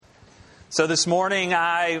So this morning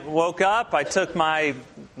I woke up, I took my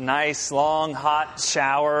nice, long, hot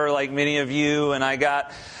shower like many of you, and I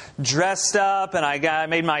got dressed up and I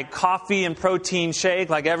made my coffee and protein shake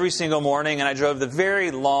like every single morning, and I drove the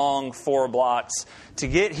very long 4 blocks to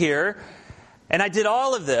get here. And I did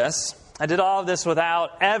all of this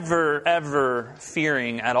without ever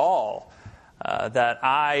fearing at all that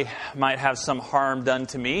I might have some harm done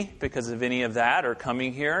to me because of any of that or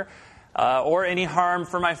coming here, or any harm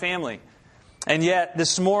for my family. And yet,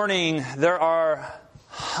 this morning, there are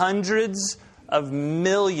hundreds of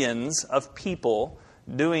millions of people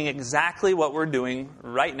doing exactly what we're doing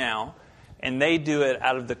right now, and they do it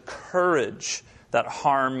out of the courage that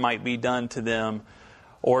harm might be done to them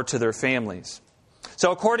or to their families.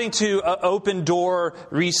 So according to Open Door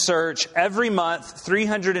research, every month,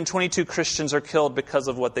 322 Christians are killed because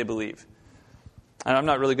of what they believe. And I'm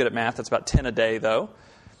not really good at math. That's about 10 a day, though.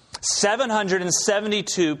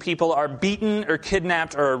 772 people are beaten or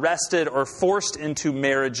kidnapped or arrested or forced into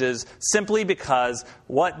marriages simply because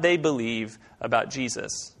what they believe about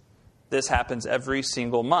Jesus. This happens every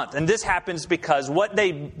single month. And this happens because what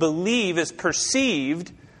they believe is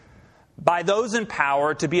perceived by those in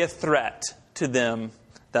power to be a threat to them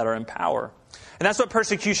that are in power. And that's what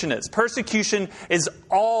persecution is. Persecution is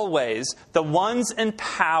always the ones in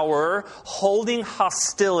power holding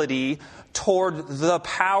hostility toward the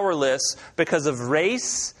powerless because of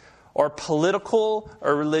race or political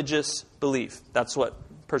or religious belief. That's what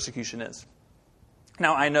persecution is.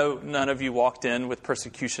 Now, I know none of you walked in with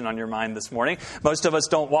persecution on your mind this morning. Most of us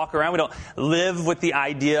don't walk around. We don't live with the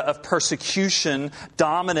idea of persecution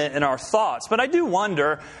dominant in our thoughts. But I do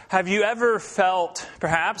wonder, have you ever felt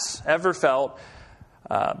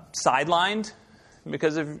sidelined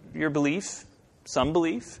because of your belief, some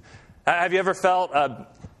belief? Have you ever felt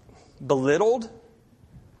belittled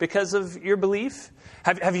because of your belief?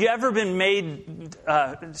 Have you ever been made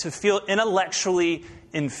to feel intellectually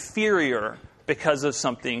inferior because of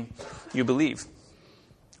something you believe?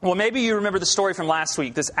 Well, maybe you remember the story from last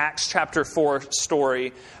week, this Acts chapter 4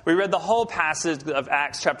 story. We read the whole passage of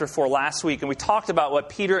Acts chapter 4 last week, and we talked about what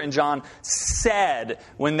Peter and John said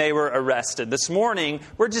when they were arrested. This morning,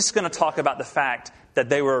 we're just going to talk about the fact that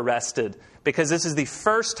they were arrested, because this is the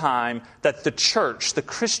first time that the church, the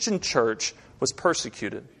Christian church, was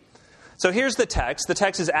persecuted. So here's the text. The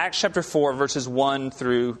text is Acts chapter 4, verses 1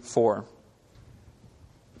 through 4.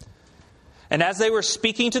 And as they were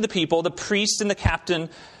speaking to the people, the priest and the captain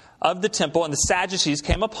of the temple and the Sadducees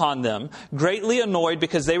came upon them, greatly annoyed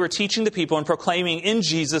because they were teaching the people and proclaiming in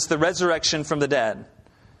Jesus the resurrection from the dead.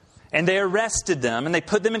 And they arrested them, and they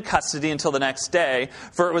put them in custody until the next day,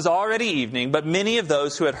 for it was already evening. But many of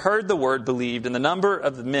those who had heard the word believed, and the number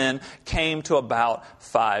of the men came to about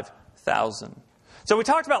 5,000. So we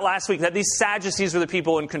talked about last week that these Sadducees were the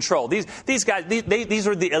people in control. These guys, these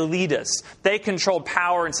were the elitists. They controlled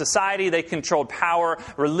power in society. They controlled power,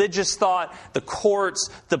 religious thought, the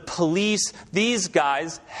courts, the police. These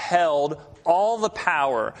guys held all the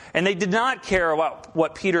power. And they did not care about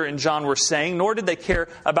what Peter and John were saying, nor did they care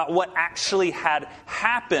about what actually had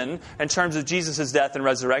happened in terms of Jesus' death and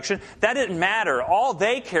resurrection. That didn't matter. All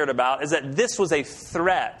they cared about is that this was a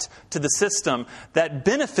threat to the system that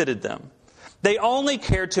benefited them. They only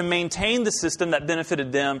cared to maintain the system that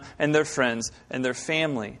benefited them and their friends and their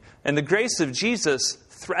family. And the grace of Jesus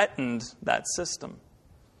threatened that system.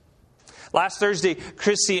 Last Thursday,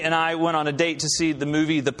 Christy and I went on a date to see the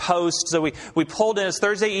movie The Post. So we pulled in. It's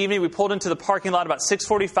Thursday evening. We pulled into the parking lot about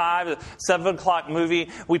 6:45, 7 o'clock movie.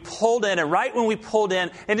 We pulled in, and right when we pulled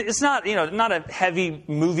in, and it's not, not a heavy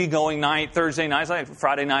movie-going night, Thursday night. It's like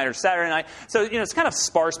Friday night or Saturday night. So, it's kind of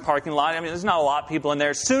sparse parking lot. I mean, there's not a lot of people in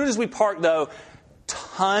there. As soon as we park, though,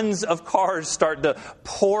 tons of cars start to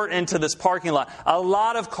pour into this parking lot. A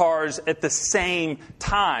lot of cars at the same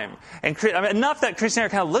time. And enough that Christy and I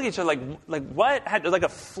kind of look at each other like what? Like a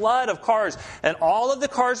flood of cars. And all of the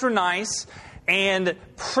cars were nice. And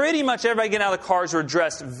pretty much everybody getting out of the cars were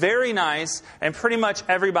dressed very nice. And pretty much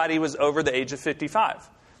everybody was over the age of 55.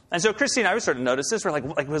 And so Christy and I, we started to notice this. We're like,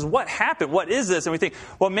 what happened? What is this? And we think,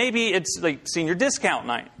 well, maybe it's like senior discount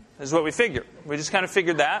night. Is what we figured. We just kind of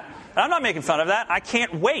figured that. And I'm not making fun of that. I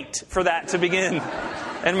can't wait for that to begin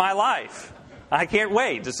in my life. I can't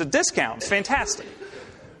wait. It's a discount. It's fantastic.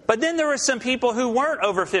 But then there were some people who weren't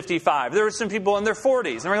over 55. There were some people in their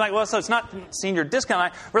 40s. And we're like, well, so it's not senior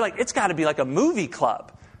discount night. We're like, it's got to be like a movie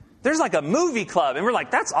club. There's like a movie club. And we're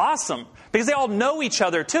like, that's awesome. Because they all know each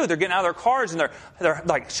other too. They're getting out of their cars and they're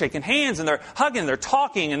like shaking hands and they're hugging, they're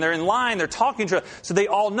talking and they're in line, they're talking to each other. So they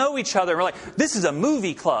all know each other. And we're like, this is a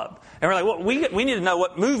movie club. And we're like, well, we need to know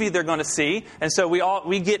what movie they're going to see. And so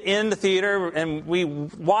we get in the theater and we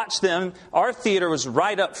watch them. Our theater was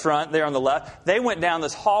right up front there on the left. They went down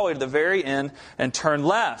this hallway to the very end and turned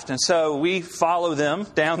left. And so we follow them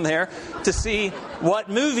down there to see what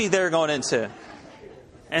movie they're going into.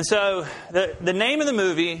 And so the name of the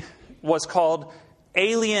movie was called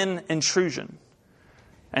Alien Intrusion.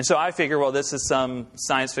 And so I figure, well, this is some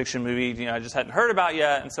science fiction movie I just hadn't heard about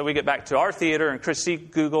yet. And so we get back to our theater and Chrissy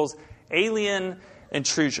Googles Alien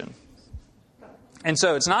Intrusion. And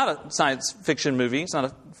so it's not a science fiction movie. It's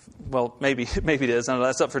not well, maybe it is. I don't know,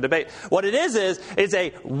 that's up for debate. What it is a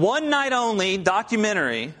one-night-only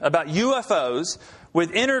documentary about UFOs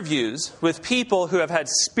with interviews with people who have had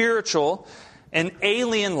spiritual and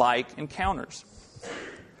alien-like encounters.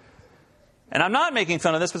 And I'm not making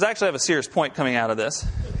fun of this, because I actually have a serious point coming out of this.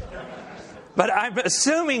 But I'm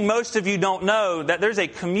assuming most of you don't know that there's a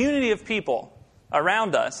community of people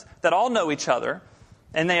around us that all know each other,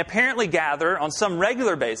 and they apparently gather on some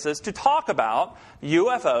regular basis to talk about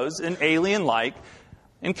UFOs and alien-like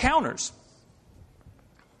encounters.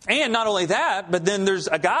 And not only that, but then there's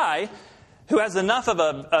a guy who has enough of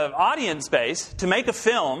an audience base to make a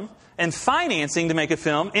film, and financing to make a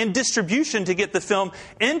film, and distribution to get the film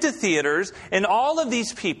into theaters. And all of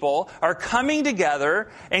these people are coming together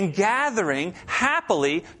and gathering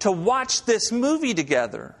happily to watch this movie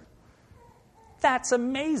together. That's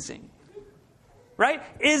amazing. Right?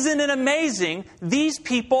 Isn't it amazing? These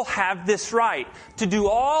people have this right to do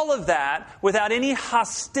all of that without any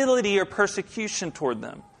hostility or persecution toward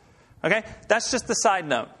them. Okay? That's just the side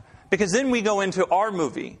note. Because then we go into our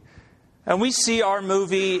movie. And we see our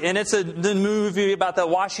movie, and it's the movie about the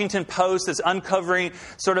Washington Post that's uncovering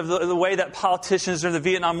sort of the way that politicians during the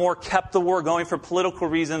Vietnam War kept the war going for political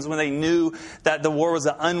reasons when they knew that the war was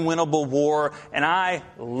an unwinnable war. And I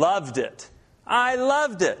loved it. I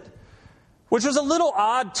loved it. Which was a little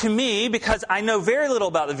odd to me because I know very little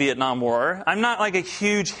about the Vietnam War. I'm not like a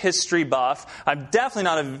huge history buff. I'm definitely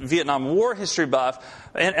not a Vietnam War history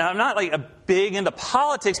buff. And I'm not like a big into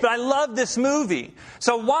politics, but I love this movie.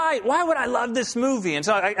 So why would I love this movie? And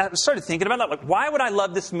so I started thinking about that. Like, why would I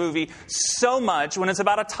love this movie so much when it's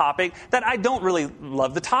about a topic that I don't really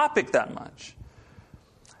love the topic that much?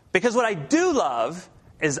 Because what I do love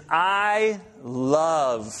is I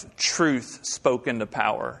love truth spoken to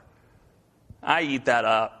power. I eat that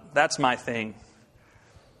up. That's my thing.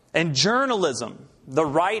 And journalism, the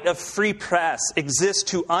right of free press, exists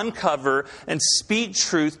to uncover and speak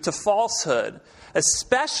truth to falsehood,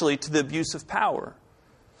 especially to the abuse of power.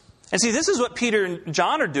 And see, this is what Peter and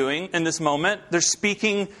John are doing in this moment. They're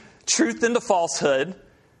speaking truth into falsehood.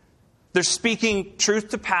 They're speaking truth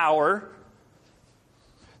to power.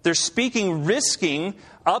 They're risking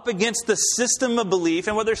up against the system of belief.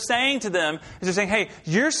 And what they're saying to them is they're saying, hey,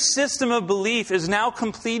 your system of belief is now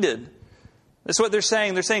completed. That's what they're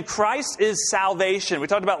saying. They're saying Christ is salvation. We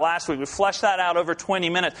talked about last week. We fleshed that out over 20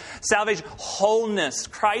 minutes. Salvation, wholeness.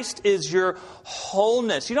 Christ is your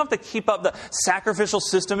wholeness. You don't have to keep up the sacrificial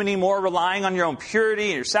system anymore, relying on your own purity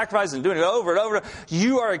and your sacrifice and doing it over and over.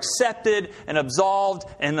 You are accepted and absolved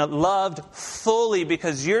and loved fully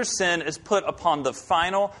because your sin is put upon the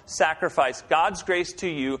final sacrifice. God's grace to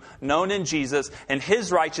you, known in Jesus, and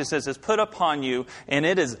His righteousness is put upon you, and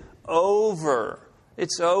it is over.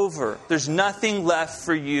 It's over. There's nothing left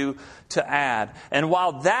for you to add. And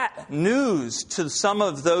while that news to some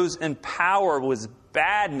of those in power was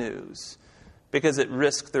bad news, because it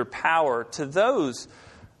risked their power, to those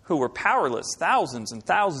who were powerless, thousands and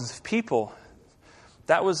thousands of people,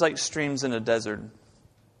 that was like streams in a desert.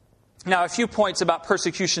 Now, a few points about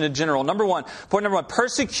persecution in general. Point number one,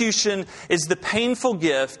 persecution is the painful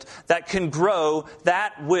gift that can grow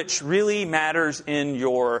that which really matters in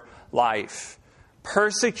your life.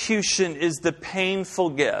 Persecution is the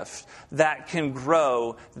painful gift that can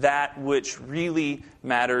grow that which really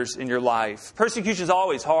matters in your life. Persecution is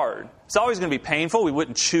always hard. It's always going to be painful. We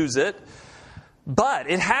wouldn't choose it.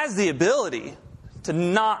 But it has the ability to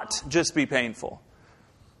not just be painful.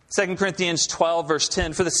 2 Corinthians 12, verse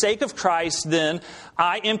 10, for the sake of Christ, then,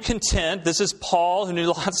 I am content. This is Paul, who knew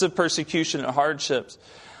lots of persecution and hardships.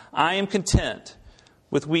 I am content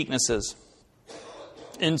with weaknesses,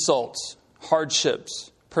 insults,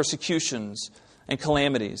 hardships, persecutions, and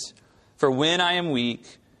calamities. For when I am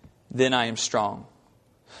weak, then I am strong.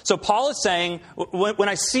 So Paul is saying, when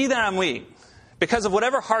I see that I'm weak, because of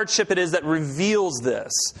whatever hardship it is that reveals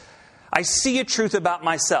this, I see a truth about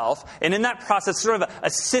myself, and in that process, sort of a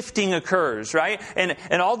sifting occurs, right?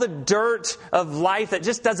 And all the dirt of life that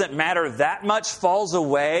just doesn't matter that much falls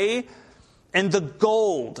away, and the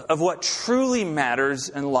gold of what truly matters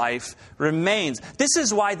in life remains. This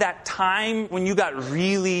is why that time when you got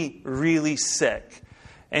really, really sick,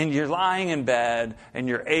 and you're lying in bed, and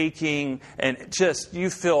you're aching, and just you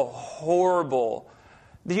feel horrible,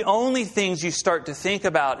 the only things you start to think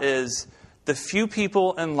about is the few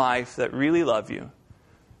people in life that really love you,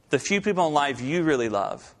 the few people in life you really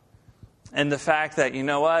love, and the fact that, you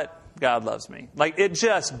know what? God loves me. Like, it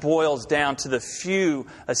just boils down to the few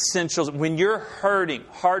essentials. When you're hurting,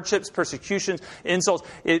 hardships, persecutions, insults,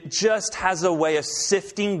 it just has a way of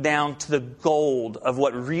sifting down to the gold of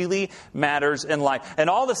what really matters in life. And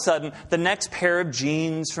all of a sudden, the next pair of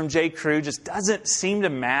jeans from J. Crew just doesn't seem to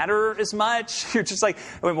matter as much. You're just like,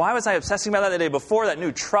 why was I obsessing about that the day before? That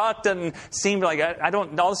new truck doesn't seem like, I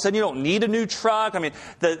don't, all of a sudden you don't need a new truck. I mean,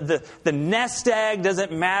 the nest egg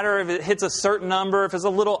doesn't matter if it hits a certain number, if it's a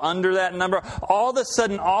little under that number. All of a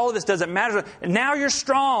sudden, all of this doesn't matter. And now you're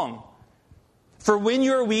strong. For when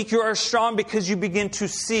you're weak, you are strong because you begin to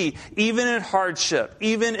see, even in hardship,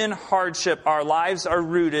 our lives are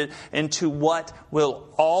rooted into what will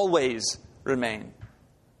always remain.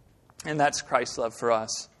 And that's Christ's love for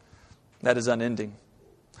us. That is unending.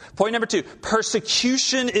 Point number 2,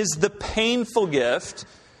 persecution is the painful gift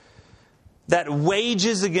that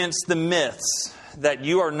wages against the myths that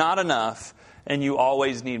you are not enough and you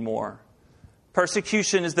always need more.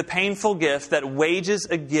 Persecution is the painful gift that wages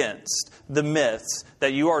against the myths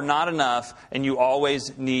that you are not enough and you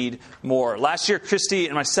always need more. Last year, Christy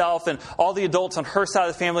and myself and all the adults on her side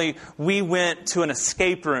of the family, we went to an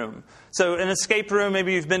escape room. So an escape room,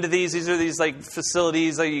 maybe you've been to these. These are these like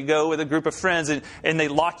facilities that you go with a group of friends and they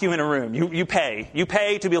lock you in a room. You pay. You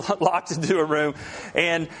pay to be locked into a room.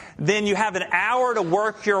 And then you have an hour to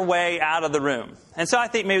work your way out of the room. And so I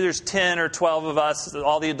think maybe there's 10 or 12 of us,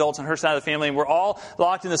 all the adults on her side of the family, and we're all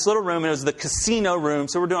locked in this little room, and it was the casino room.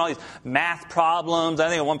 So we're doing all these math problems. I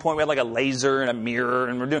think at one point we had like a laser and a mirror,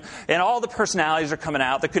 and all the personalities are coming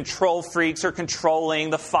out. The control freaks are controlling,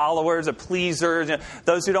 the followers, the pleasers,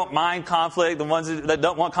 those who don't mind conflict, the ones that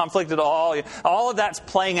don't want conflict at all. All of that's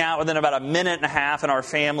playing out within about a minute and a half in our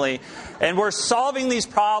family. And we're solving these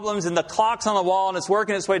problems, and the clock's on the wall, and it's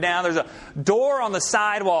working its way down. There's a door on the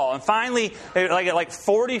side wall. And finally, like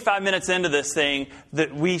 45 minutes into this thing,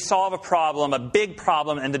 that we solve a problem, a big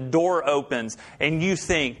problem, and the door opens. And you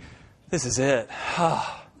think, this is it.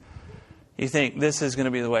 You think, this is going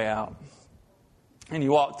to be the way out. And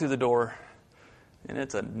you walk through the door, and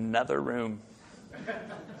it's another room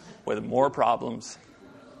with more problems.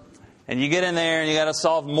 And you get in there and you got to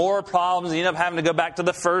solve more problems. And you end up having to go back to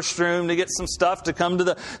the first room to get some stuff to come to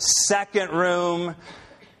the second room.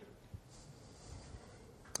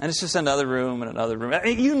 And it's just another room and another room. I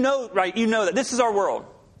mean, you know, right? You know that this is our world.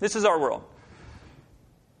 This is our world.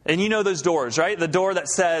 And you know those doors, right? The door that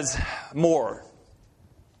says more.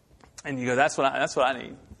 And you go, that's what I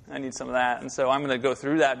need. I need some of that. And so I'm going to go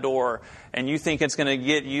through that door, and you think it's going to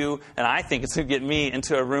get you, and I think it's going to get me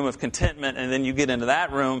into a room of contentment, and then you get into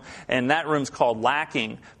that room, and that room's called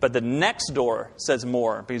lacking. But the next door says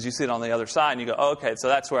more, because you see it on the other side, and you go, oh, okay, so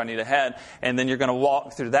that's where I need to head. And then you're going to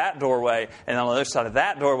walk through that doorway, and on the other side of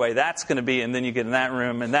that doorway, that's going to be, and then you get in that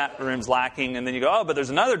room, and that room's lacking, and then you go, oh, but there's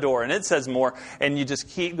another door, and it says more, and you just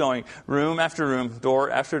keep going, room after room,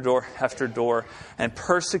 door after door after door. And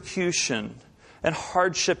persecution and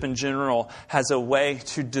hardship in general has a way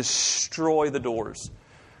to destroy the doors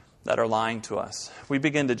that are lying to us. We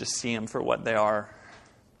begin to just see them for what they are.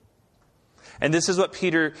 And this is what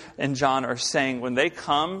Peter and John are saying. When they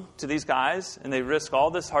come to these guys and they risk all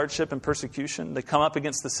this hardship and persecution, they come up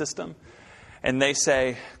against the system and they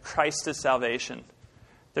say, Christ is salvation.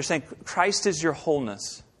 They're saying, Christ is your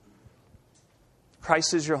wholeness.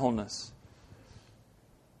 Christ is your wholeness.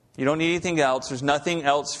 You don't need anything else. There's nothing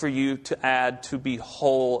else for you to add to be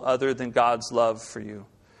whole other than God's love for you.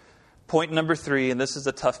 Point number 3, and this is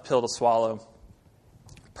a tough pill to swallow.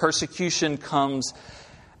 Persecution comes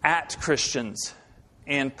at Christians,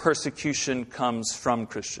 and persecution comes from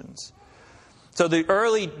Christians. So the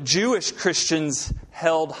early Jewish Christians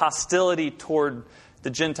held hostility toward the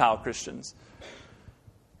Gentile Christians.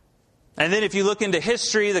 And then if you look into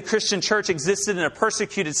history, the Christian church existed in a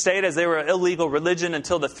persecuted state as they were an illegal religion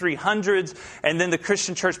until the 300s. And then the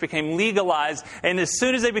Christian church became legalized. And as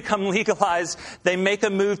soon as they become legalized, they make a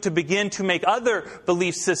move to begin to make other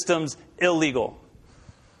belief systems illegal.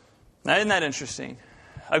 Now, isn't that interesting?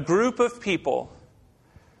 A group of people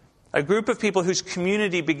A group of people whose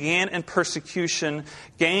community began in persecution,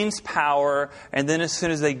 gains power, and then as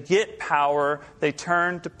soon as they get power, they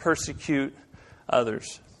turn to persecute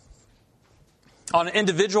others. On an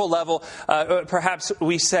individual level, perhaps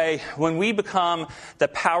we say, when we become the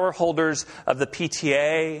power holders of the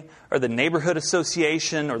PTA or the neighborhood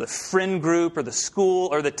association or the friend group or the school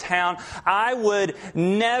or the town, I would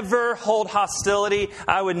never hold hostility.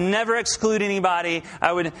 I would never exclude anybody.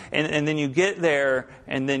 And then you get there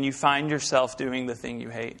and then you find yourself doing the thing you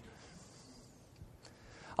hate.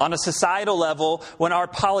 On a societal level, when our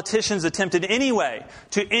politicians attempt in any way,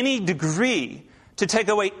 to any degree, to take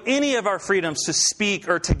away any of our freedoms to speak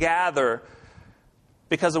or to gather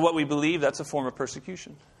because of what we believe, that's a form of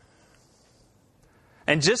persecution.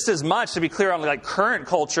 And just as much, to be clear on current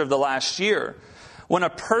culture of the last year, when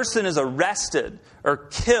a person is arrested or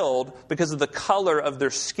killed because of the color of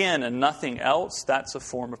their skin and nothing else, that's a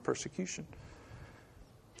form of persecution.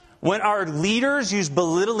 When our leaders use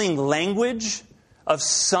belittling language of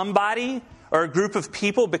somebody or a group of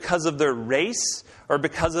people because of their race or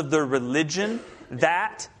because of their religion,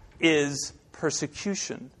 that is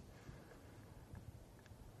persecution.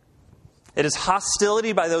 It is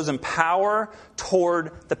hostility by those in power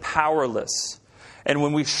toward the powerless. And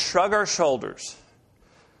when we shrug our shoulders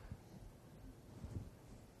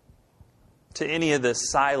to any of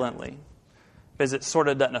this silently, because it sort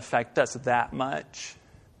of doesn't affect us that much,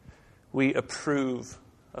 we approve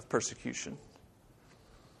of persecution.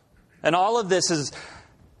 And all of this is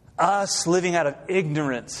us living out of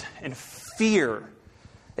ignorance and fear.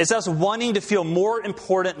 It's us wanting to feel more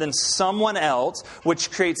important than someone else, which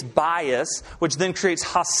creates bias, which then creates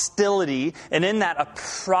hostility, and in that, a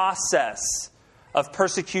process of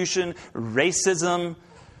persecution, racism,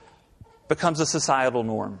 becomes a societal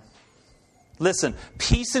norm. Listen,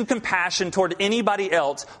 peace and compassion toward anybody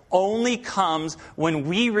else only comes when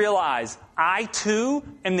we realize, I too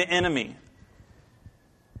am the enemy.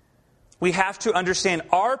 We have to understand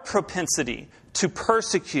our propensity to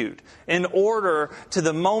persecute in order to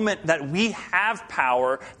the moment that we have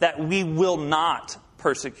power that we will not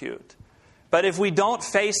persecute. But if we don't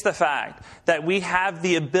face the fact that we have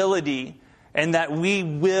the ability and that we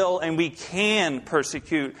will and we can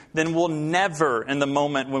persecute, then we'll never, in the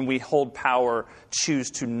moment when we hold power,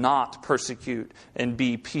 choose to not persecute and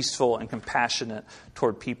be peaceful and compassionate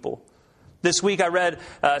toward people. This week I read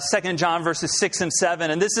 2 John verses 6 and 7,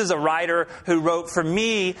 and this is a writer who wrote, for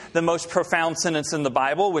me, the most profound sentence in the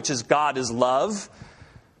Bible, which is God is love.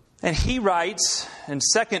 And he writes in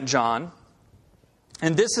 2 John,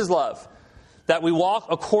 and this is love, that we walk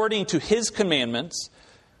according to His commandments.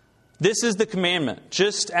 This is the commandment,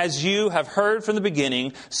 just as you have heard from the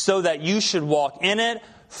beginning, so that you should walk in it.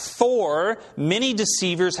 For many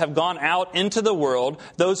deceivers have gone out into the world,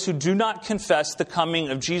 those who do not confess the coming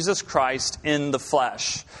of Jesus Christ in the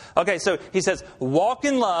flesh. Okay, so he says, walk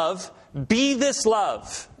in love, be this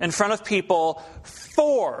love in front of people,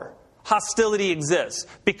 for hostility exists.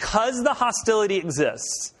 Because the hostility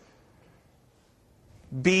exists,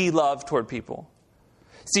 be love toward people.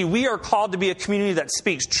 See, we are called to be a community that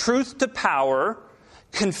speaks truth to power,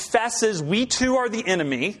 confesses we too are the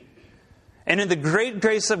enemy, and in the great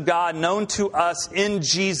grace of God known to us in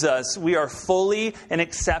Jesus, we are fully and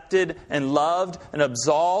accepted and loved and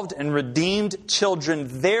absolved and redeemed children.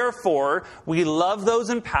 Therefore, we love those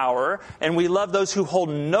in power and we love those who hold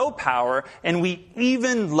no power, and we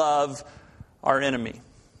even love our enemy.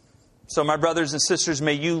 So my brothers and sisters,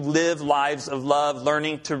 may you live lives of love,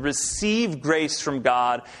 learning to receive grace from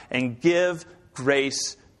God and give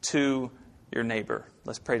grace to your neighbor.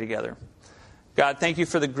 Let's pray together. God, thank you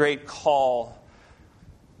for the great call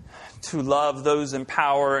to love those in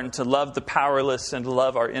power and to love the powerless and to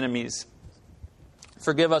love our enemies.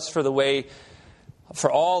 Forgive us for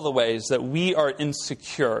all the ways that we are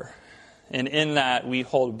insecure, and in that we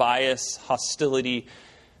hold bias, hostility,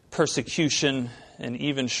 persecution, and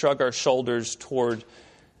even shrug our shoulders toward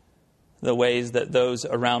the ways that those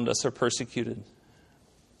around us are persecuted.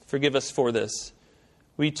 Forgive us for this.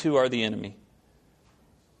 We too are the enemy.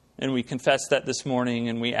 And we confess that this morning,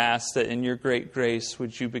 and we ask that in your great grace,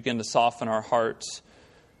 would you begin to soften our hearts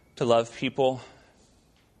to love people,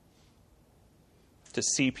 to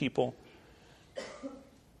see people.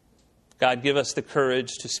 God, give us the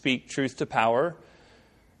courage to speak truth to power,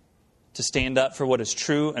 to stand up for what is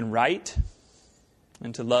true and right,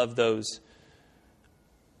 and to love those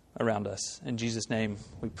around us. In Jesus' name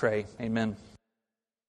we pray. Amen.